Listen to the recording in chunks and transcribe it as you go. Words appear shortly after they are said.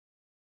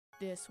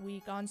This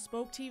week on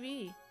Spoke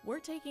TV, we're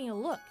taking a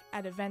look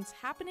at events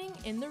happening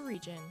in the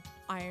region.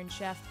 Iron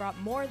Chef brought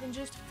more than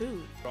just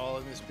food. We're all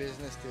in this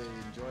business to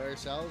enjoy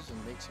ourselves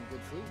and make some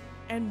good food.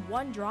 And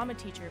one drama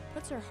teacher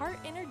puts her heart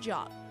in her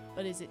job.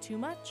 But is it too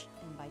much?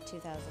 And by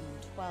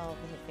 2012,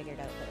 we had figured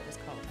out that it was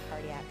called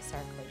cardiac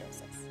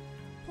sarcoidosis.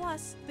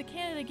 Plus, the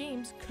Canada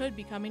Games could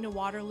be coming to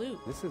Waterloo.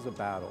 This is a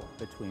battle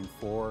between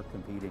 4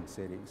 competing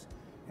cities,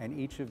 and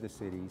each of the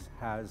cities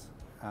has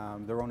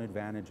their own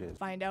advantages.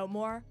 Find out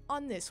more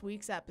on this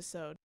week's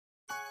episode.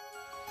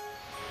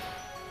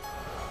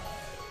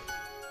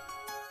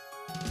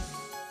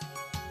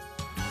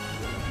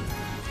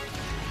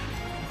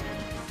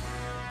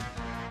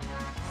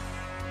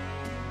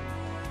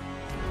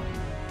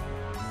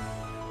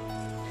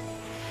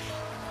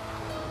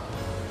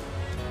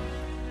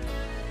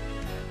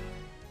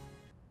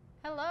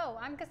 Hello,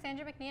 I'm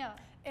Cassandra McNeil.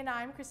 And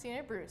I'm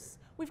Christina Bruce.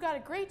 We've got a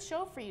great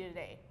show for you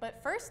today,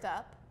 but first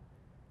up,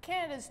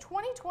 Canada's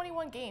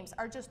 2021 Games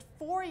are just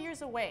 4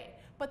 years away,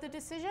 but the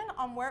decision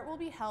on where it will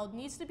be held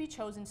needs to be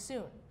chosen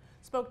soon.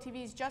 Spoke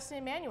TV's Justin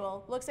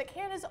Emmanuel looks at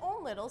Canada's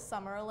own little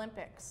Summer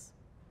Olympics.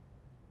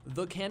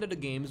 The Canada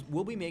Games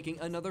will be making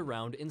another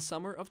round in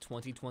summer of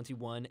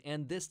 2021,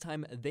 and this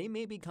time they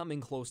may be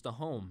coming close to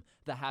home.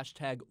 The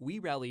hashtag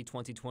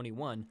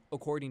WeRally2021,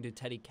 according to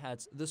Teddy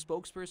Katz, the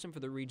spokesperson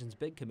for the region's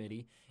bid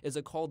committee, is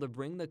a call to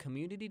bring the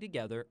community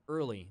together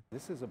early.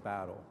 This is a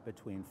battle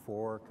between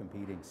 4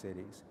 competing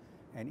cities,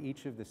 and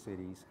each of the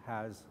cities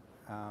has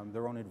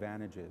their own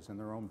advantages and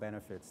their own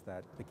benefits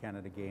that the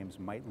Canada Games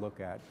might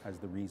look at as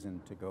the reason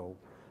to go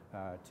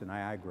to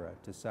Niagara,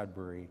 to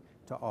Sudbury,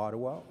 to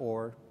Ottawa,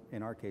 or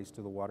in our case,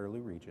 to the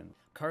Waterloo region.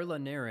 Carla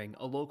Naring,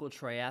 a local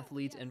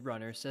triathlete and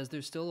runner, says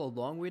there's still a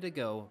long way to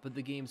go, but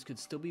the Games could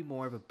still be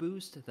more of a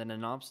boost than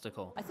an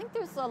obstacle. I think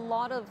there's a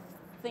lot of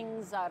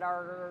things that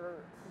are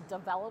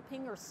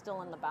developing or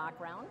still in the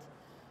background.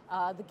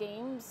 The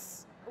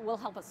Games will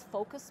help us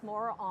focus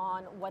more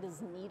on what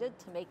is needed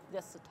to make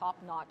this a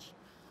top-notch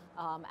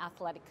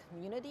athletic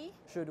community.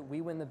 Should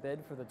we win the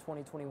bid for the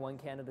 2021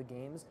 Canada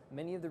Games,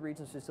 many of the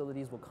region's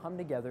facilities will come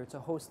together to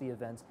host the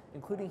events,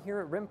 including here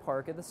at Rim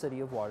Park at the city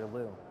of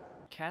Waterloo.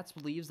 Katz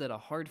believes that a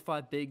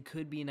hard-fought bid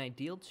could be an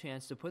ideal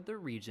chance to put the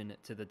region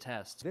to the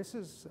test. This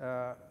is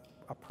a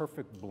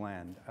perfect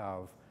blend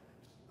of,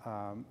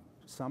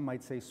 some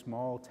might say,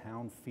 small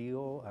town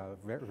feel, a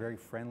very, very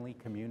friendly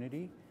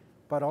community,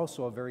 but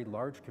also a very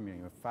large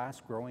community, a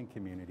fast-growing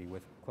community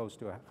with close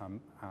to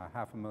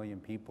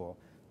 500,000 people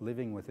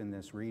living within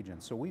this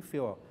region. So we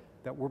feel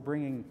that we're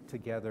bringing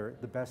together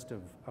the best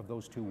of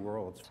those two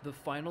worlds. The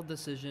final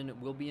decision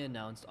will be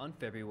announced on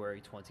February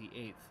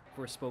 28th.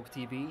 For Spoke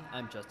TV,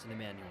 I'm Justin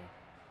Emmanuel.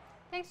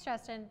 Thanks,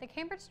 Justin. The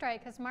Cambridge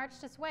strike has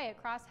marched its way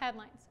across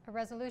headlines. A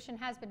resolution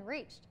has been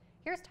reached.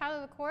 Here's Tyler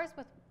LaCours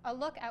with a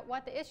look at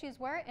what the issues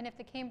were and if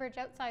the Cambridge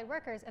outside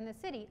workers and the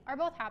city are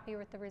both happy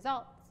with the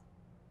results.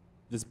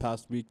 This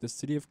past week, the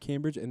City of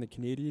Cambridge and the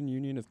Canadian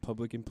Union of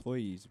Public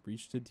Employees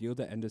reached a deal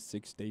to end a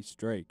 6-day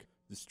strike.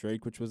 The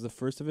strike, which was the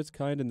first of its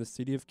kind in the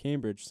city of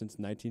Cambridge since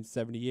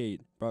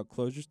 1978, brought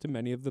closures to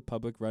many of the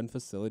public-run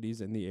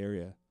facilities in the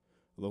area.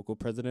 Local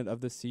president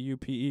of the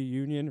CUPE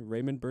union,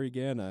 Raymond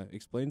Burigana,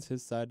 explains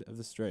his side of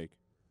the strike.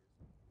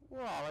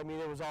 Well, I mean,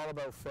 it was all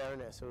about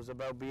fairness. It was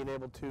about being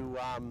able to,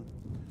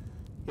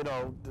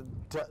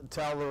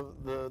 tell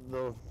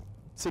the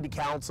city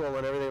council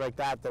and everything like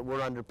that that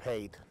we're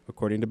underpaid.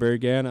 According to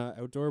Burigana,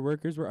 outdoor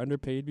workers were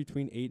underpaid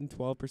between 8 and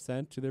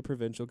 12% to their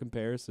provincial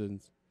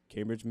comparisons.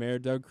 Cambridge Mayor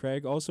Doug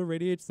Craig also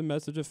radiates the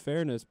message of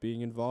fairness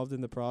being involved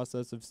in the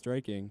process of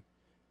striking.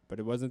 But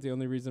it wasn't the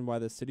only reason why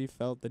the city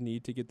felt the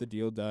need to get the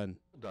deal done.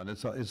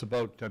 It's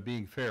about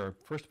being fair.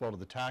 First of all, to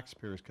the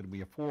taxpayers, can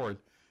we afford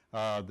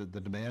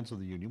the demands of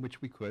the union,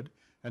 which we could.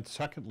 And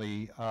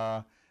secondly,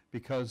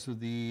 because of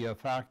the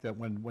fact that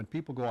when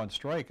people go on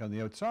strike on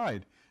the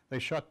outside, they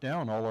shut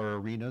down all our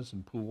arenas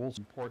and pools. It's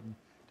important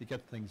to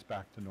get things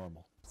back to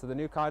normal. So the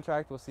new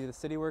contract will see the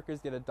city workers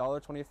get a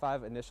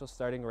 $1.25 initial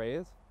starting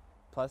raise,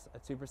 plus a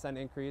 2%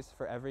 increase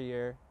for every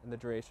year in the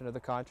duration of the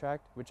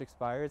contract, which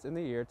expires in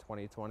the year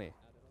 2020.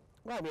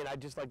 Well, I mean,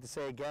 I'd just like to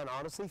say again,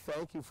 honestly,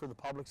 thank you for the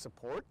public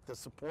support. The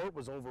support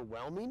was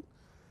overwhelming,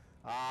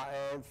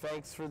 and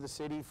thanks for the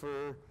city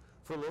for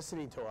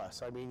listening to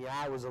us. I mean,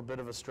 yeah, it was a bit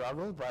of a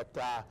struggle,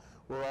 but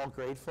we're all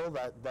grateful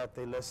that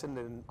they listened,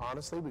 and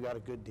honestly, we got a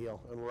good deal,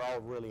 and we're all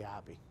really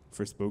happy.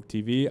 For Spoke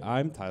TV,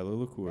 I'm Tyler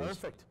LaCours.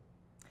 Perfect.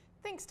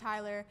 Thanks,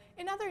 Tyler.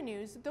 In other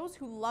news, those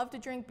who love to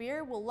drink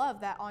beer will love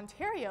that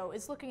Ontario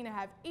is looking to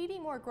have 80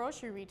 more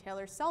grocery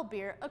retailers sell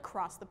beer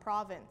across the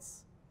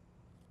province.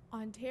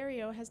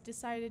 Ontario has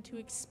decided to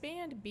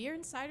expand beer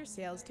and cider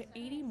sales to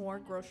 80 more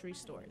grocery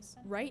stores.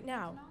 Right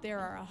now, there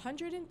are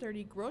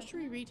 130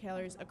 grocery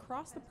retailers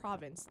across the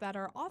province that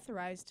are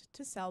authorized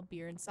to sell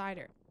beer and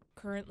cider.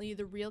 Currently,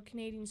 the Real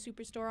Canadian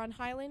Superstore on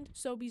Highland,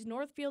 Sobeys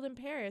Northfield in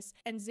Paris,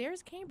 and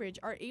Zehrs Cambridge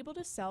are able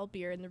to sell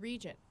beer in the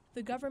region.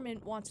 The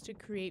government wants to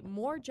create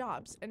more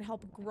jobs and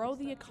help grow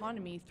the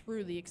economy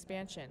through the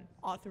expansion.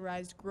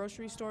 Authorized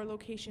grocery store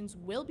locations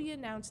will be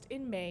announced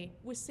in May,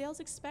 with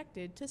sales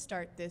expected to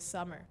start this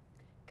summer.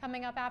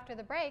 Coming up after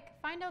the break,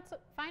 find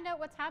out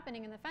what's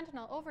happening in the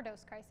fentanyl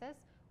overdose crisis,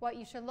 what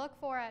you should look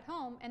for at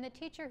home, and the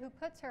teacher who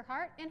puts her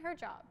heart in her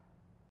job.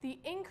 The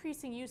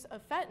increasing use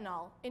of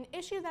fentanyl, an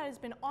issue that has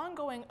been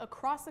ongoing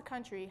across the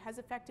country, has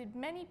affected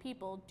many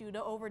people due to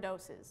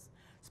overdoses.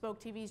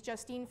 Spoke TV's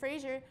Justine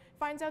Fraser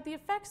finds out the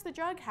effects the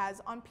drug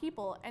has on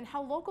people and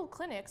how local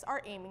clinics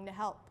are aiming to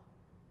help.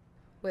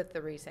 With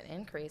the recent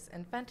increase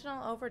in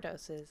fentanyl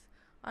overdoses,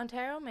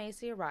 Ontario may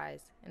see a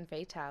rise in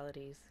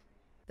fatalities.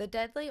 The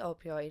deadly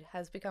opioid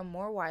has become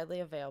more widely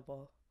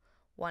available.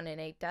 1 in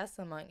 8 deaths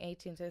among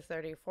 18 to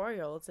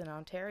 34-year-olds in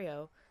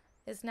Ontario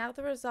is now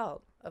the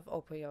result of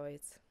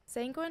opioids.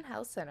 Sanguine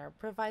Health Centre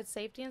provides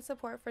safety and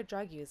support for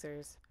drug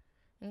users,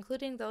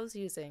 including those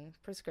using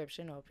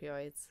prescription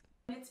opioids.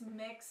 It's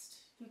mixed.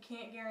 You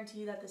can't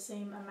guarantee that the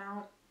same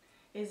amount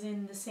is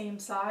in the same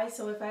size.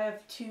 So if I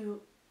have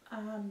 2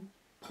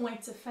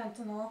 points of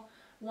fentanyl,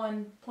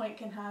 one point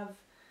can have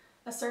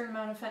a certain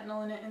amount of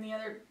fentanyl in it and the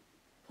other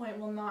point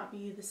will not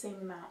be the same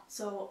amount.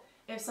 So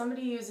if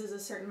somebody uses a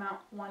certain amount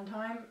one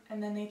time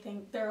and then they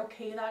think they're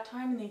okay that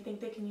time and they think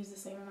they can use the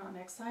same amount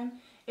next time,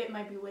 it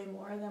might be way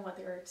more than what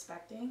they were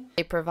expecting.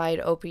 They provide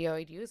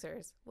opioid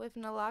users with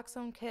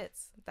naloxone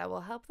kits that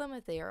will help them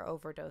if they are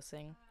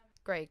overdosing.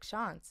 Greg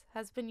Shantz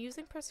has been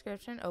using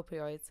prescription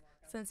opioids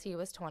since he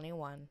was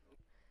 21.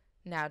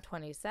 Now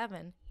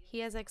 27, he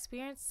has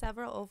experienced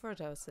several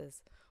overdoses,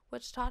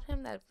 which taught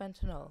him that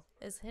fentanyl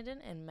is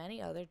hidden in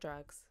many other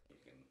drugs. You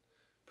can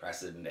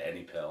press it into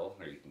any pill,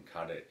 or you can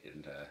cut it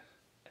into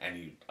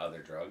any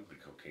other drug,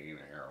 like cocaine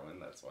or heroin.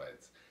 That's why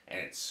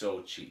it's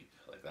so cheap.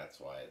 Like, that's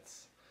why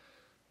it's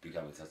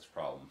becoming such a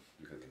problem,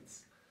 because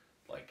it's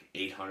like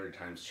 800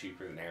 times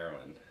cheaper than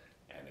heroin,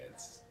 and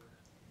it's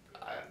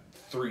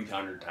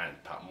 300 times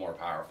more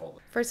powerful.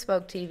 For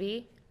Spoke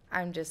TV,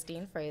 I'm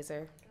Justine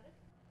Fraser.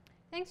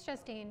 Thanks,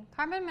 Justine.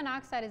 Carbon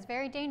monoxide is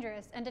very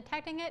dangerous, and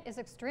detecting it is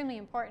extremely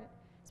important.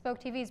 Spoke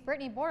TV's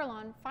Brittany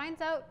Bordelon finds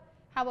out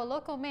how a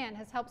local man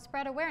has helped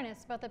spread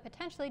awareness about the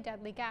potentially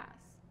deadly gas.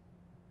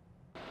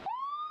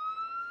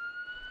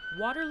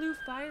 Waterloo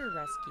Fire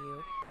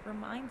Rescue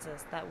reminds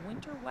us that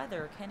winter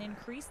weather can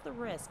increase the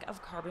risk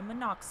of carbon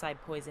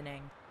monoxide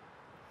poisoning.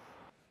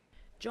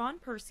 John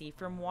Percy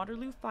from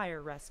Waterloo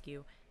Fire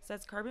Rescue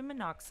says carbon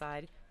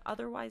monoxide,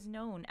 otherwise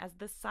known as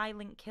the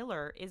silent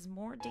killer, is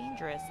more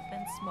dangerous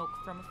than smoke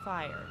from a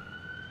fire.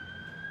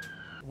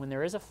 When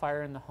there is a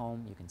fire in the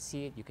home, you can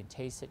see it, you can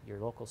taste it, your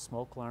local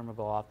smoke alarm will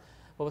go off.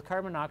 But with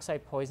carbon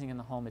monoxide poisoning in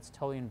the home, it's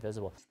totally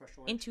invisible.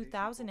 In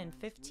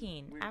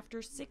 2015,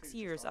 after 6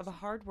 years of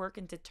hard work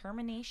and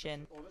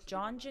determination,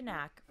 John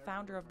Janak,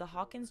 founder of the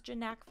Hawkins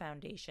Janak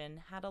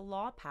Foundation, had a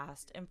law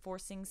passed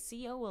enforcing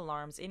CO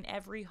alarms in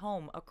every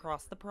home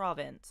across the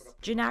province.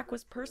 Janak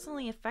was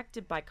personally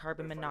affected by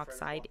carbon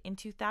monoxide in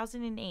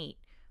 2008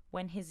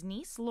 when his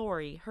niece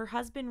Lori, her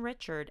husband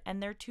Richard,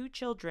 and their 2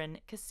 children,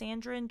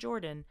 Cassandra and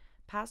Jordan,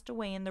 passed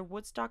away in their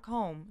Woodstock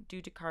home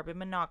due to carbon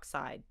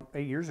monoxide.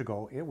 8 years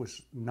ago, it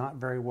was not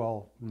very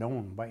well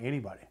known by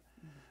anybody.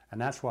 And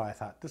that's why I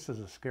thought, this is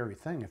a scary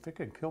thing. If it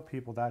can kill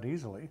people that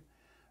easily,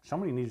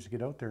 somebody needs to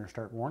get out there and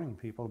start warning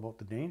people about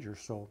the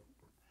dangers. So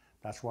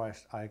that's why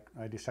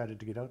I decided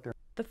to get out there.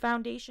 The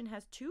foundation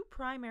has 2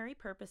 primary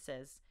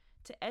purposes: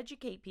 to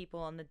educate people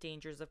on the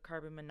dangers of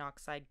carbon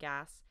monoxide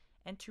gas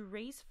and to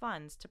raise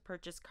funds to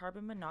purchase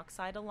carbon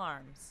monoxide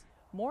alarms.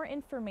 More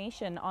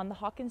information on the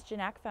Hawkins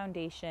Janak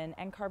Foundation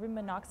and carbon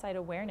monoxide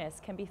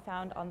awareness can be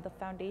found on the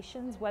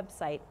foundation's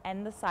website,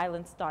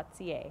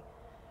 endthesilence.ca.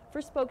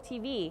 For Spoke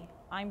TV,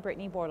 I'm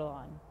Brittany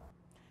Bordelon.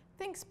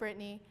 Thanks,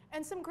 Brittany.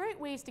 And some great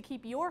ways to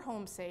keep your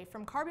home safe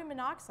from carbon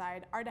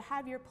monoxide are to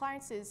have your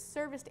appliances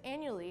serviced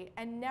annually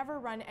and never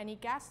run any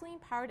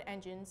gasoline-powered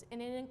engines in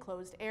an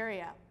enclosed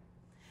area.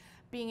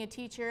 Being a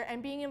teacher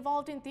and being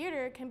involved in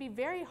theater can be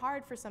very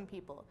hard for some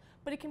people,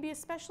 but it can be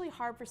especially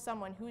hard for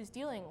someone who is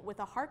dealing with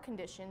a heart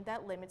condition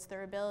that limits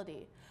their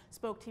ability.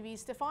 Spoke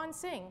TV's Stefan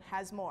Singh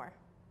has more.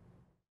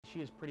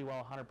 She is pretty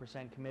well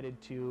 100% committed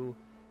to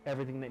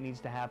everything that needs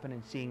to happen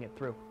and seeing it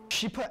through.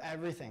 She put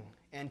everything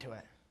into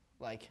it.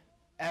 Like,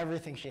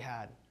 everything she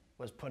had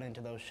was put into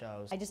those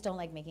shows. I just don't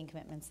like making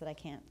commitments that I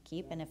can't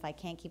keep, and if I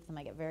can't keep them,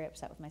 I get very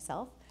upset with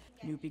myself.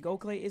 Nupi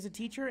Gokhale is a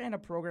teacher and a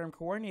program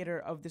coordinator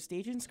of the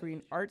Stage and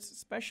Screen Arts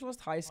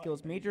Specialist High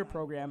Skills Major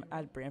Program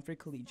at Brantford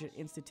Collegiate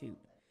Institute.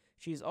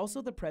 She is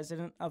also the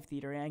president of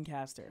Theatre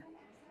Ancaster.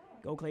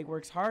 Gokhale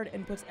works hard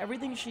and puts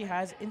everything she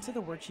has into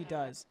the work she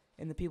does,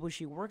 and the people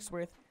she works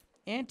with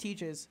and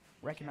teaches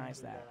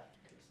recognize that.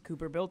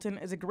 Cooper Bilton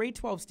is a grade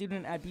 12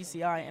 student at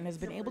BCI and has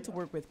been able to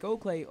work with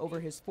Gokhale over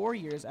his 4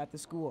 years at the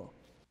school.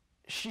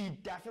 She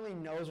definitely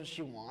knows what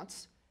she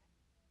wants,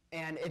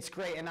 and it's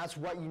great, and that's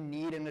what you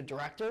need in a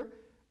director.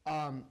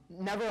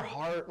 Never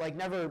hard, like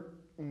never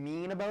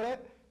mean about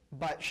it,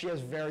 but she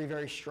has very,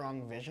 very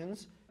strong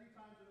visions.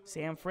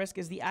 Sam Frisk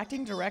is the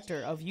acting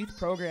director of youth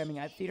programming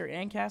at Theatre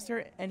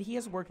Ancaster, and he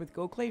has worked with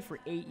GoClay for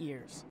 8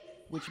 years,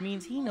 which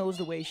means he knows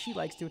the way she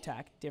likes to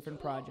attack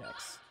different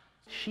projects.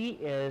 She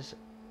is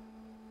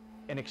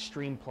an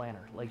extreme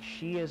planner. Like,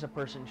 she is a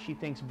person, she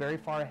thinks very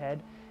far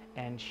ahead,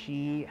 and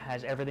she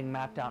has everything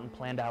mapped out and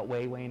planned out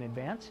way in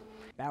advance.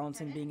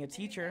 Balancing being a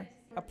teacher,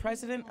 a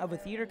president of a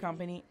theater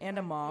company, and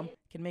a mom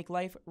can make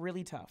life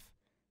really tough.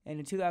 And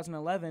in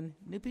 2011,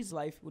 Nupi's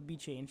life would be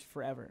changed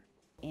forever.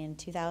 In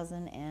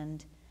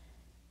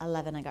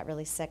 2011, I got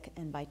really sick,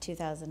 and by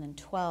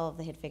 2012,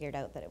 they had figured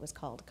out that it was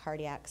called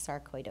cardiac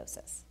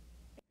sarcoidosis.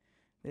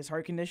 This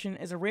heart condition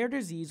is a rare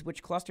disease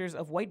which clusters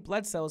of white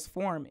blood cells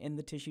form in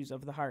the tissues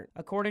of the heart.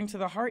 According to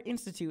the Heart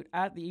Institute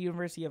at the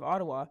University of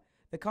Ottawa,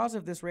 the cause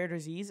of this rare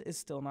disease is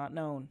still not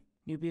known.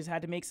 Nupi has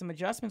had to make some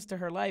adjustments to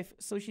her life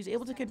so she's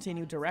able to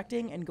continue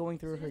directing and going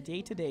through her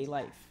day-to-day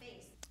life.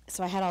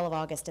 So I had all of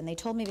August, and they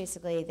told me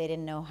basically they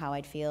didn't know how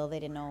I'd feel. They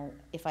didn't know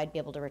if I'd be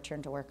able to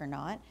return to work or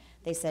not.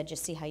 They said,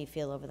 just see how you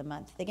feel over the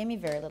month. They gave me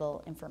very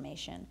little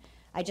information.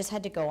 I just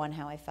had to go on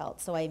how I felt,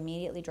 so I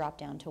immediately dropped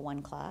down to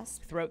one class.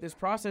 Throughout this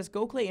process,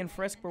 GoClay and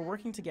Frisk were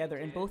working together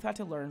and both had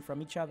to learn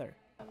from each other.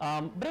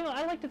 But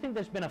I like to think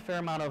there's been a fair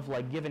amount of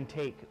give and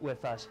take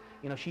with us.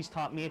 You know, she's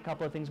taught me a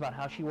couple of things about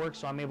how she works,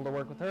 so I'm able to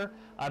work with her.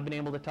 I've been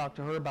able to talk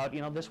to her about,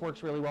 this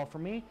works really well for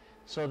me,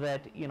 so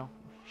that,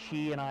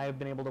 she and I have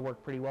been able to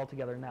work pretty well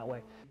together in that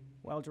way.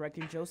 While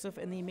directing Joseph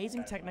in the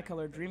amazing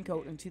Technicolor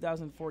Dreamcoat in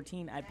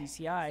 2014 at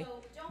BCI,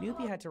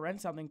 Nupi had to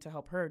rent something to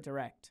help her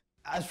direct.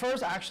 As far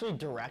as actually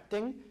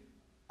directing,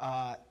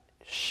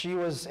 she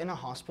was in a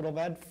hospital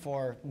bed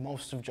for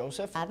most of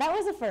Joseph. That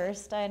was a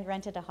first. I had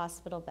rented a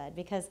hospital bed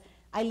because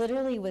I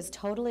literally was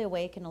totally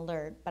awake and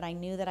alert, but I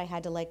knew that I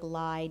had to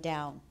lie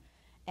down.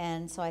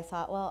 And so I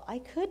thought, well, I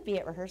could be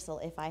at rehearsal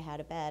if I had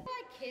a bed.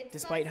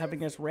 Despite having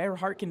this rare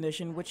heart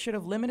condition, which should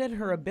have limited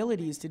her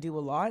abilities to do a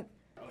lot,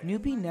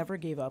 Nupi never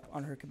gave up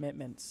on her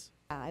commitments.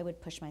 I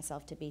would push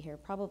myself to be here,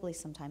 probably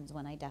sometimes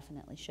when I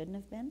definitely shouldn't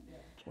have been.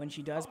 When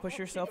she does push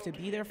herself to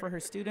be there for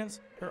her students,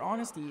 her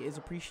honesty is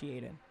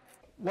appreciated.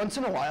 Once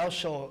in a while,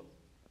 she'll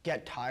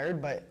get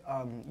tired, but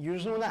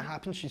usually when that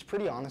happens, she's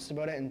pretty honest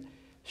about it, and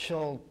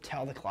she'll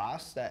tell the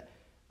class that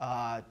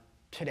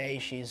today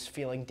she's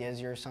feeling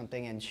dizzy or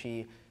something and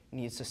she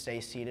needs to stay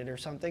seated or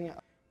something.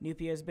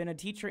 Nupi has been a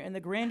teacher in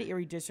the Grand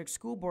Erie District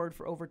School Board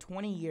for over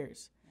 20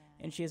 years,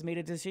 and she has made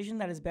a decision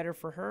that is better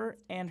for her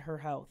and her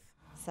health.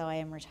 So I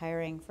am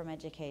retiring from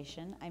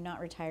education. I'm not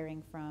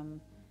retiring from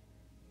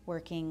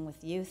working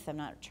with youth. I'm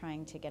not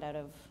trying to get out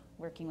of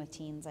working with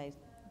teens.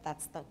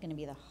 That's going to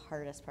be the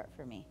hardest part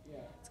for me.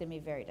 It's going to be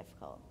very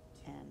difficult.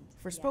 And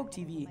for Spoke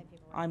TV,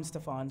 I'm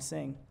Stefan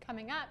Singh.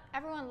 Coming up,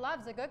 everyone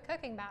loves a good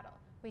cooking battle.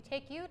 We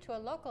take you to a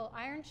local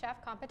Iron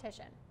Chef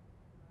competition.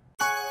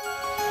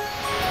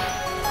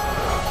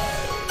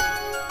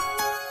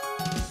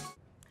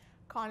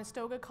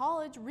 Conestoga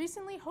College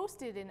recently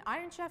hosted an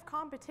Iron Chef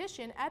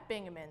competition at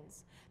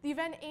Bingaman's. The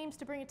event aims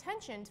to bring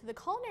attention to the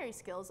culinary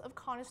skills of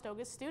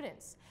Conestoga's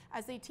students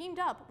as they teamed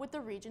up with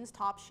the region's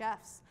top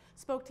chefs.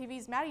 Spoke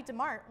TV's Maddie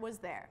DeMart was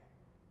there.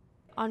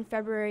 On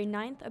February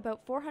 9th,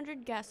 about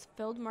 400 guests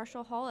filled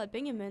Marshall Hall at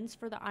Bingaman's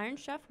for the Iron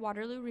Chef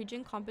Waterloo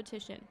Region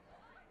competition.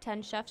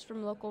 10 chefs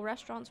from local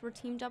restaurants were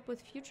teamed up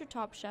with future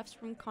top chefs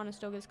from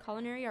Conestoga's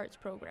Culinary Arts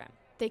program.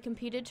 They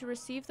competed to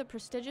receive the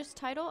prestigious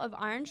title of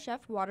Iron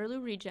Chef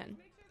Waterloo Region.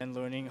 And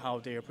learning how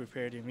they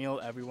prepare their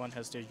meal, everyone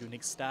has their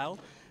unique style,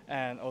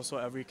 and also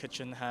every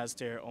kitchen has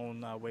their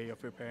own way of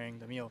preparing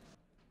the meal.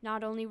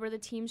 Not only were the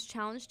teams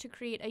challenged to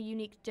create a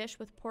unique dish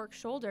with pork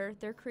shoulder,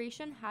 their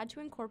creation had to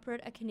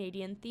incorporate a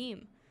Canadian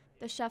theme.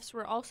 The chefs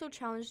were also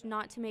challenged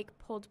not to make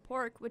pulled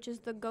pork, which is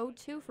the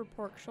go-to for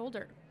pork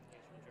shoulder.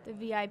 The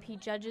VIP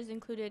judges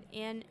included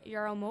Anne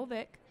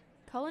Yaromovic,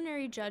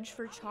 culinary judge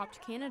for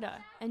Chopped Canada,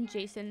 and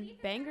Jason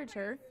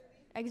Bangerter,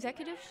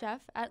 executive chef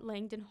at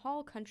Langdon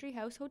Hall Country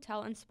House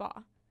Hotel and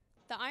Spa.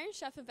 The Iron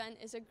Chef event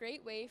is a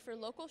great way for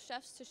local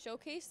chefs to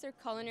showcase their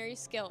culinary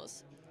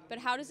skills, but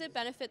how does it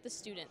benefit the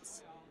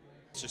students?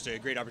 It's just a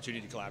great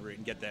opportunity to collaborate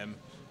and get them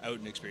out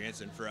and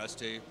experience, and for us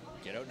to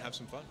get out and have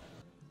some fun.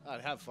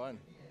 Have fun.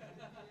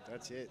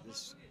 That's it. This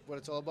is what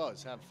it's all about.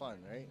 It's have fun,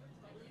 right?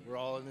 We're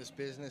all in this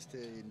business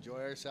to enjoy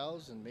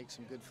ourselves and make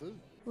some good food.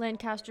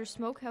 Lancaster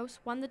Smokehouse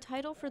won the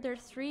title for their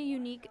 3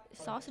 unique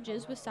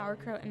sausages with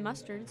sauerkraut and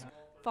mustards,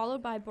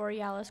 followed by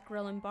Borealis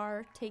Grill and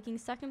Bar, taking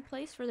second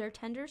place for their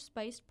tender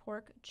spiced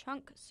pork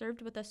chunk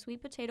served with a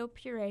sweet potato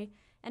puree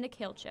and a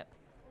kale chip.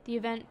 The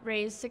event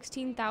raised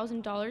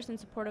 $16,000 in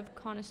support of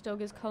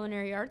Conestoga's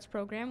Culinary Arts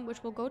program,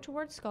 which will go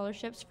towards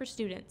scholarships for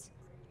students.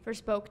 For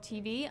Spoke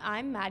TV,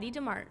 I'm Maddie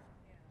DeMart.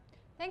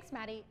 Thanks,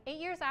 Maddie. 8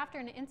 years after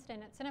an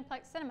incident at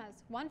Cineplex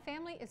Cinemas, one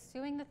family is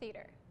suing the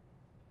theater.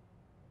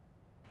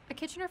 A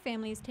Kitchener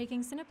family is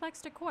taking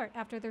Cineplex to court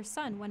after their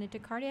son went into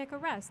cardiac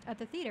arrest at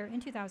the theater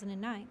in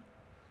 2009.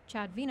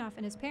 Chad Vinoff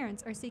and his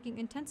parents are seeking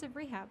intensive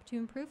rehab to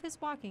improve his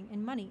walking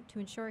and money to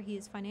ensure he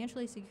is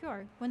financially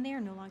secure when they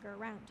are no longer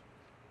around.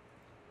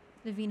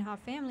 The Veenhoff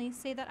family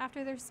say that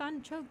after their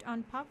son choked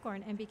on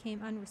popcorn and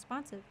became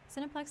unresponsive,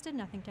 Cineplex did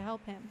nothing to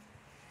help him.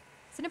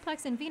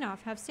 Cineplex and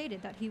Veenhoff have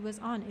stated that he was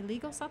on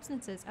illegal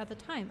substances at the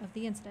time of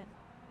the incident.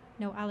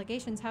 No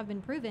allegations have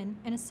been proven,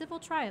 and a civil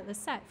trial is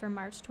set for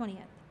March 20th.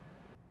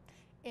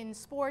 In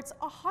sports,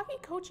 a hockey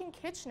coach in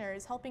Kitchener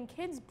is helping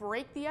kids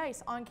break the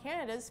ice on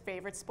Canada's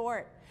favorite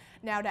sport.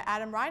 Now to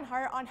Adam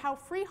Reinhart on how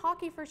free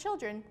hockey for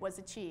children was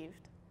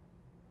achieved.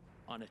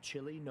 On a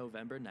chilly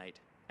November night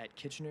at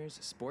Kitchener's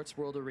Sports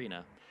World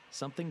Arena,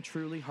 something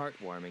truly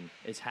heartwarming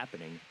is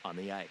happening on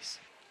the ice.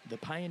 The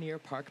Pioneer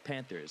Park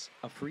Panthers,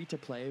 a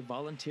free-to-play,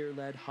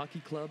 volunteer-led hockey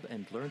club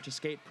and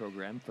learn-to-skate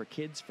program for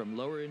kids from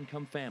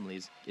lower-income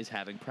families, is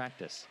having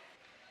practice.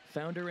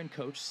 Founder and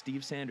coach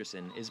Steve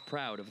Sanderson is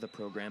proud of the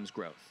program's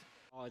growth.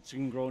 Oh, it's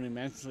been growing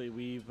immensely.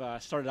 We've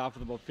started off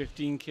with about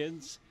 15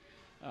 kids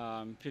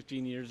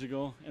 15 years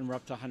ago, and we're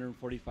up to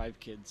 145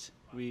 kids.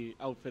 We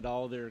outfit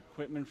all their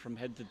equipment from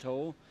head to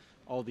toe,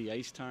 all the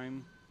ice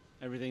time.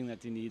 Everything that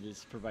they need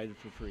is provided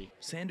for free.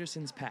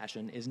 Sanderson's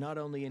passion is not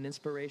only an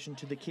inspiration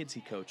to the kids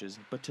he coaches,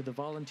 but to the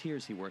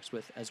volunteers he works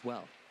with as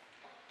well.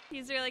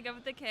 He's really good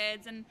with the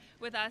kids, and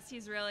with us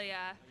he's really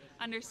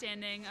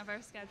understanding of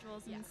our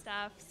schedules and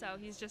stuff, so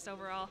he's just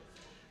overall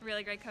a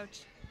really great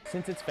coach.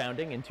 Since its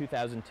founding in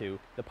 2002,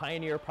 the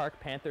Pioneer Park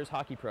Panthers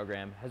hockey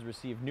program has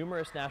received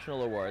numerous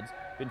national awards,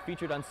 been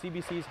featured on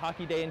CBC's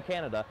Hockey Day in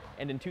Canada,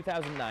 and in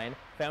 2009,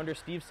 founder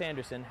Steve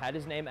Sanderson had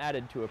his name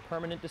added to a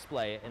permanent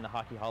display in the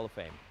Hockey Hall of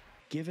Fame.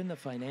 Given the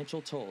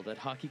financial toll that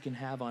hockey can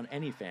have on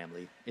any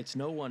family, it's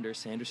no wonder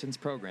Sanderson's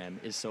program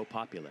is so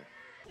popular.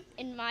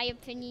 In my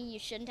opinion, you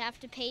shouldn't have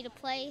to pay to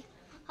play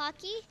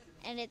hockey,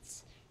 and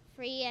it's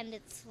free and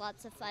it's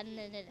lots of fun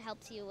and it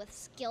helps you with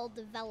skill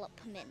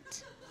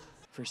development.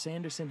 For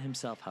Sanderson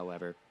himself,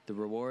 however, the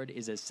reward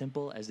is as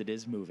simple as it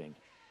is moving.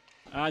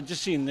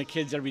 Just seeing the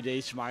kids every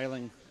day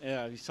smiling.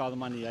 You saw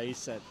them on the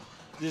ice. They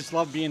just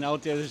love being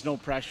out there. There's no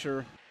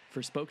pressure.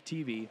 For Spoke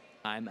TV,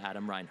 I'm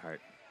Adam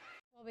Reinhart.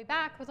 We'll be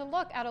back with a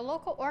look at a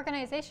local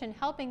organization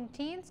helping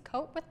teens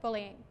cope with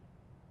bullying.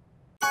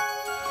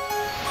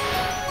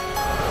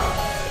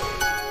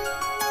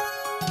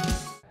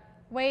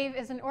 WAVE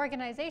is an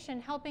organization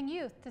helping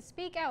youth to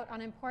speak out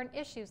on important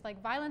issues like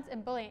violence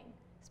and bullying.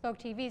 Spoke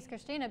TV's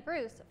Christina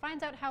Bruce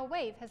finds out how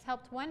WAVE has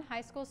helped one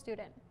high school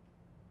student.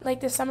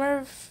 Like the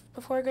summer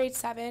before grade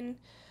 7,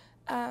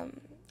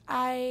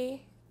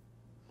 I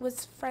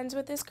was friends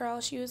with this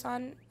girl. She was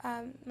on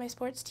my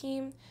sports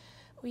team.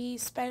 We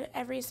spent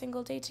every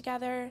single day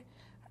together.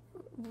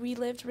 We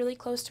lived really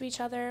close to each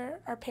other.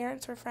 Our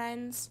parents were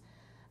friends.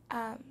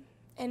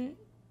 And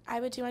I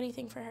would do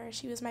anything for her.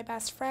 She was my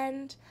best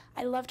friend.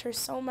 I loved her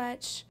so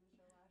much.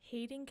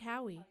 Hayden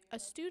Cowie, a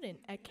student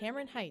at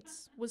Cameron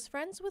Heights, was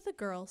friends with a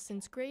girl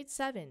since grade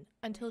 7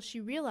 until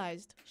she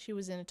realized she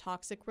was in a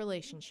toxic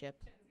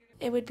relationship.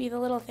 It would be the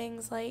little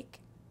things like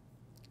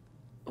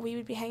we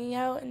would be hanging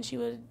out and she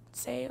would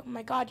say, "Oh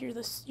my God,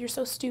 you're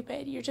so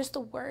stupid. You're just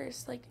the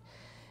worst."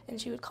 And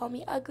she would call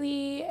me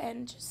ugly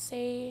and just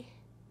say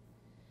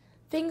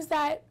things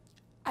that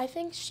I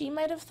think she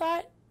might have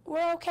thought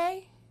were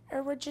okay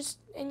or were just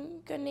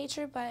in good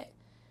nature, but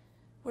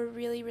were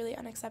really, really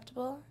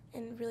unacceptable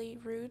and really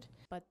rude.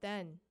 But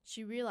then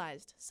she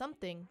realized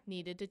something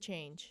needed to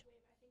change.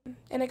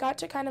 And it got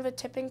to kind of a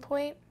tipping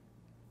point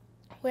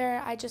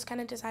where I just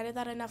kind of decided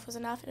that enough was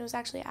enough. And it was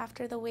actually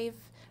after the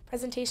WAVE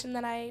presentation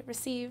that I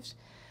received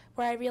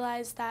where I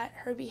realized that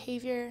her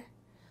behavior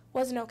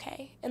wasn't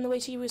okay and the way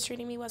she was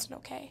treating me wasn't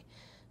okay.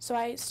 So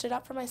I stood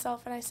up for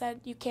myself and I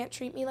said, "You can't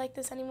treat me like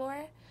this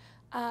anymore.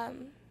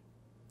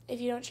 If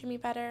you don't treat me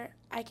better,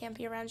 I can't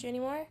be around you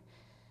anymore."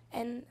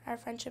 And our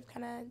friendship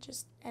kind of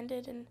just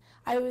ended, and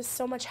I was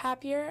so much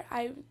happier.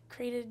 I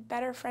created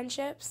better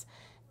friendships,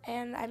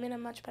 and I'm in a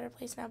much better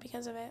place now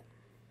because of it.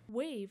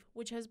 WAVE,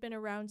 which has been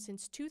around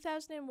since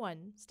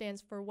 2001,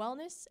 stands for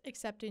Wellness,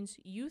 Acceptance,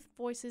 Youth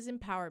Voices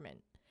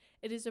Empowerment.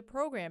 It is a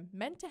program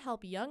meant to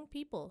help young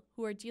people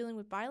who are dealing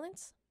with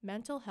violence,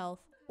 mental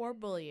health, or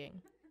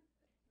bullying.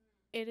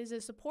 It is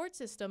a support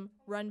system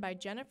run by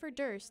Jennifer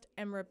Durst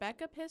and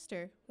Rebecca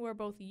Pister, who are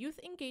both youth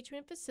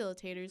engagement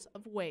facilitators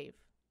of WAVE.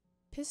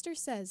 Pister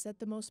says that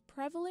the most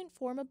prevalent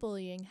form of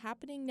bullying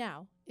happening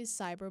now is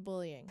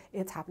cyberbullying.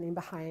 It's happening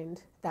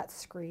behind that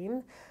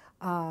screen.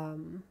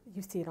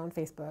 You see it on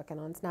Facebook and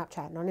on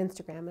Snapchat and on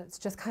Instagram, and it's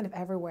just kind of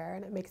everywhere,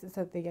 and it makes it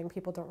so that the young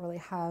people don't really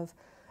have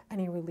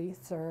any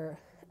release or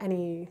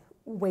any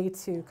way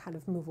to kind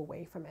of move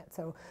away from it.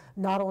 So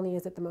not only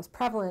is it the most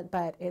prevalent,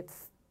 but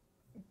it's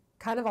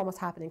kind of almost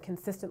happening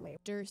consistently.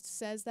 Durst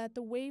says that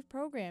the WAVE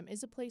program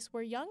is a place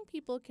where young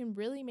people can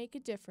really make a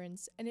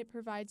difference, and it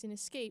provides an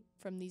escape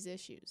from these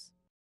issues.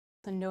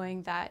 And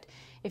knowing that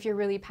if you're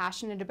really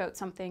passionate about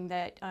something,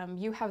 that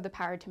you have the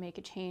power to make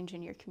a change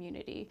in your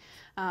community,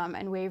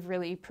 and WAVE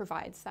really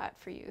provides that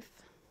for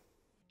youth.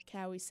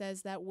 Cowie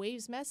says that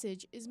WAVE's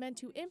message is meant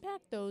to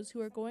impact those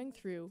who are going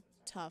through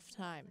tough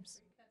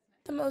times.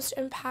 The most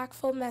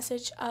impactful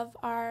message of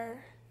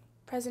our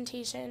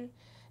presentation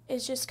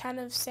is just kind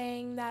of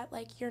saying that,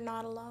 like, you're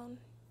not alone.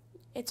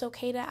 it's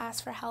okay to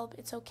ask for help.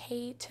 It's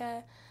okay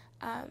to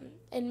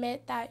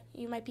admit that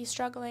you might be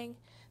struggling,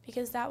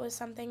 because that was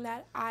something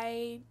that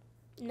I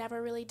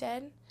never really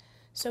did.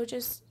 So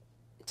just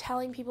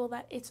telling people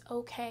that it's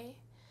okay.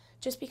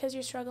 Just because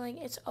you're struggling,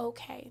 it's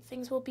okay.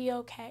 Things will be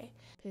okay.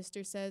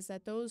 Pister says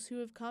that those who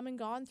have come and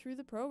gone through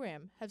the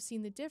program have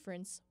seen the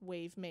difference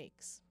WAVE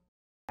makes.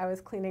 I was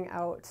cleaning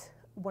out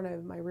one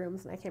of my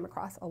rooms and I came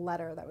across a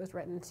letter that was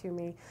written to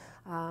me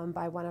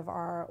by one of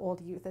our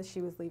old youth as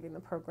she was leaving the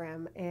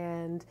program,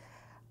 and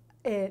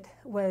it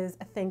was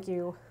a thank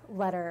you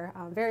letter,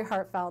 very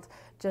heartfelt,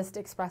 just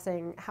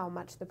expressing how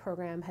much the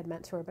program had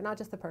meant to her, but not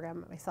just the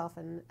program, but myself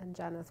and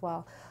Jen as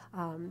well.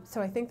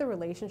 So I think the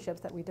relationships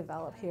that we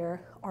develop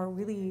here are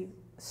really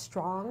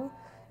strong,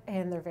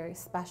 and they're very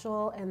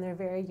special, and they're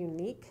very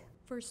unique.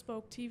 For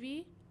Spoke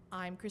TV,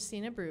 I'm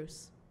Christina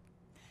Bruce.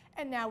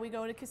 And now we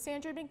go to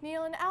Cassandra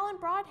McNeil and Alan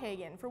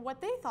Broadhagen for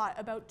what they thought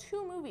about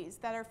two movies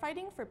that are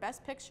fighting for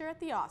Best Picture at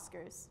the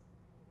Oscars.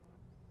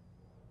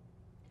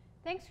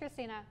 Thanks,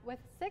 Christina. With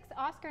 6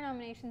 Oscar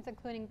nominations,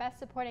 including Best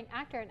Supporting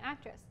Actor and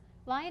Actress,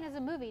 Lion is a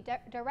movie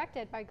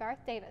directed by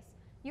Garth Davis.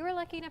 You were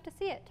lucky enough to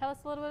see it. Tell us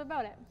a little bit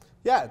about it.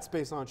 Yeah, it's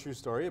based on a true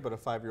story about a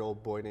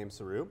 5-year-old boy named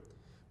Saru,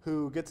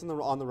 who gets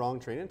on the wrong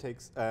train and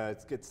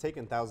gets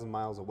taken 1,000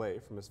 miles away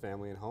from his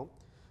family and home.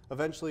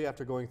 Eventually,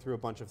 after going through a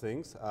bunch of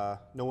things,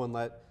 no one,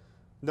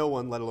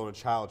 let alone a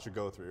child, should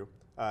go through,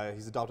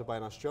 he's adopted by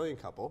an Australian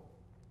couple.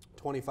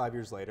 25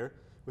 years later,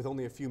 with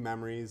only a few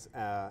memories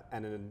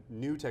and a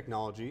new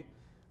technology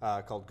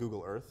called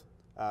Google Earth,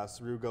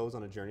 Saru goes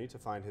on a journey to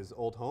find his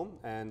old home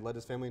and let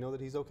his family know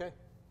that he's okay.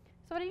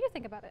 So what did you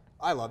think about it?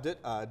 I loved it.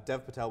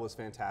 Dev Patel was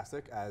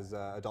fantastic as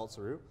adult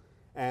Saru,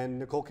 and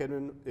Nicole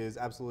Kidman is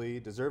absolutely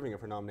deserving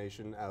of her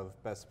nomination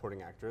of Best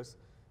Supporting Actress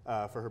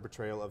for her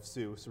portrayal of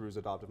Sue, Saru's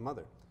adoptive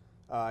mother.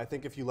 I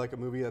think if you like a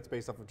movie that's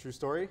based off of a true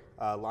story,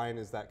 Lion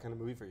is that kind of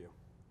movie for you.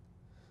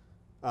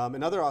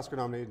 Another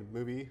Oscar-nominated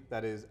movie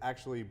that is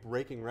actually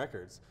breaking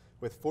records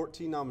with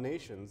 14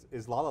 nominations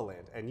is La La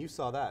Land, and you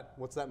saw that.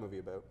 What's that movie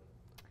about?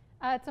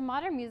 It's a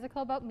modern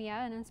musical about Mia,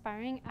 an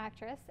inspiring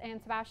actress,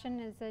 and Sebastian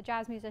is a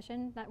jazz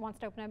musician that wants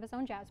to open up his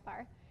own jazz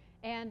bar.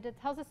 And it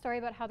tells a story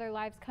about how their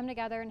lives come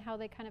together and how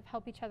they kind of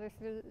help each other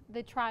through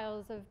the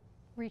trials of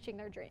reaching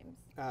their dreams.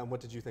 What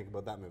did you think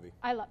about that movie?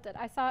 I loved it.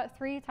 I saw it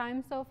 3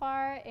 times so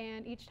far,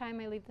 and each time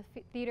I leave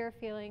the theater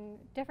feeling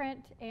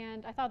different,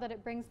 and I thought that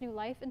it brings new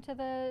life into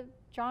the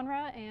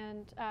genre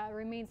and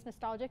remains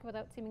nostalgic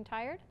without seeming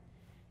tired.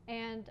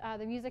 And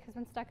the music has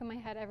been stuck in my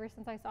head ever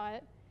since I saw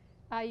it.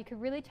 You could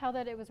really tell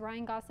that it was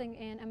Ryan Gosling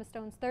and Emma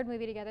Stone's 3rd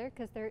movie together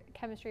because their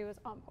chemistry was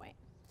on point.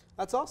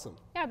 That's awesome.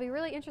 Yeah, it'll be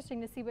really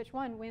interesting to see which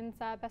one wins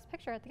Best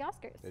Picture at the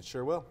Oscars. It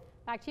sure will.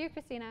 Back to you,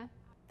 Christina.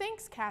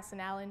 Thanks, Cass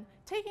and Alan.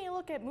 Taking a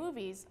look at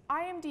movies,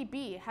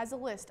 IMDb has a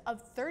list of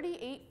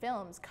 38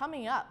 films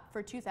coming up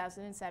for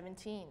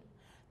 2017.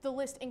 The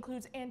list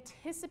includes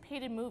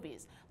anticipated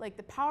movies like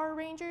The Power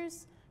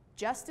Rangers,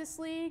 Justice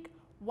League,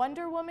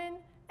 Wonder Woman,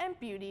 and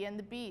Beauty and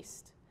the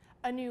Beast.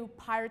 A new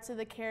Pirates of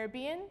the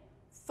Caribbean,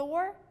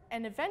 Thor,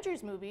 and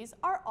Avengers movies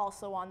are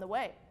also on the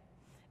way.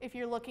 If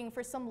you're looking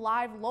for some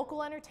live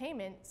local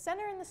entertainment,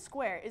 Center in the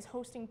Square is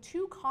hosting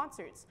 2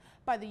 concerts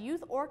by the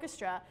Youth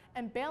Orchestra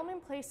and Bailman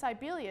Place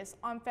Sibelius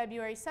on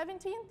February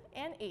 17th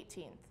and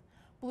 18th,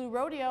 Blue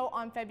Rodeo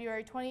on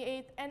February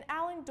 28th, and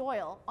Alan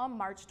Doyle on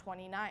March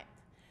 29th.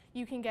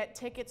 You can get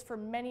tickets for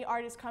many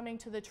artists coming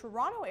to the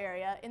Toronto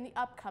area in the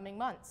upcoming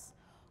months.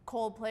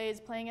 Coldplay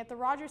is playing at the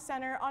Rogers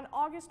Centre on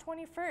August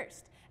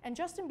 21st, and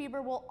Justin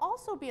Bieber will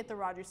also be at the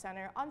Rogers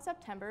Centre on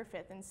September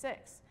 5th and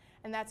 6th.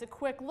 And that's a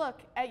quick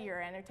look at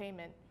your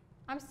entertainment.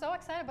 I'm so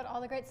excited about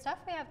all the great stuff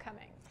we have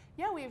coming.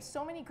 Yeah, we have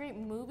so many great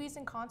movies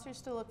and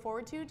concerts to look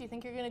forward to. Do you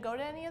think you're going to go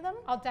to any of them?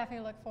 I'll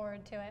definitely look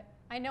forward to it.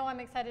 I know I'm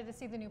excited to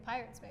see the new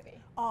Pirates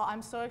movie. Oh,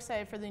 I'm so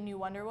excited for the new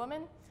Wonder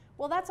Woman.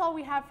 Well, that's all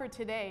we have for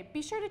today.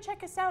 Be sure to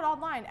check us out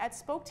online at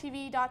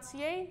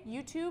spoketv.ca,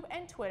 YouTube,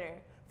 and Twitter.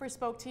 For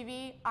Spoke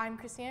TV, I'm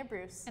Christina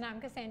Bruce. And I'm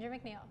Cassandra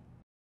McNeil.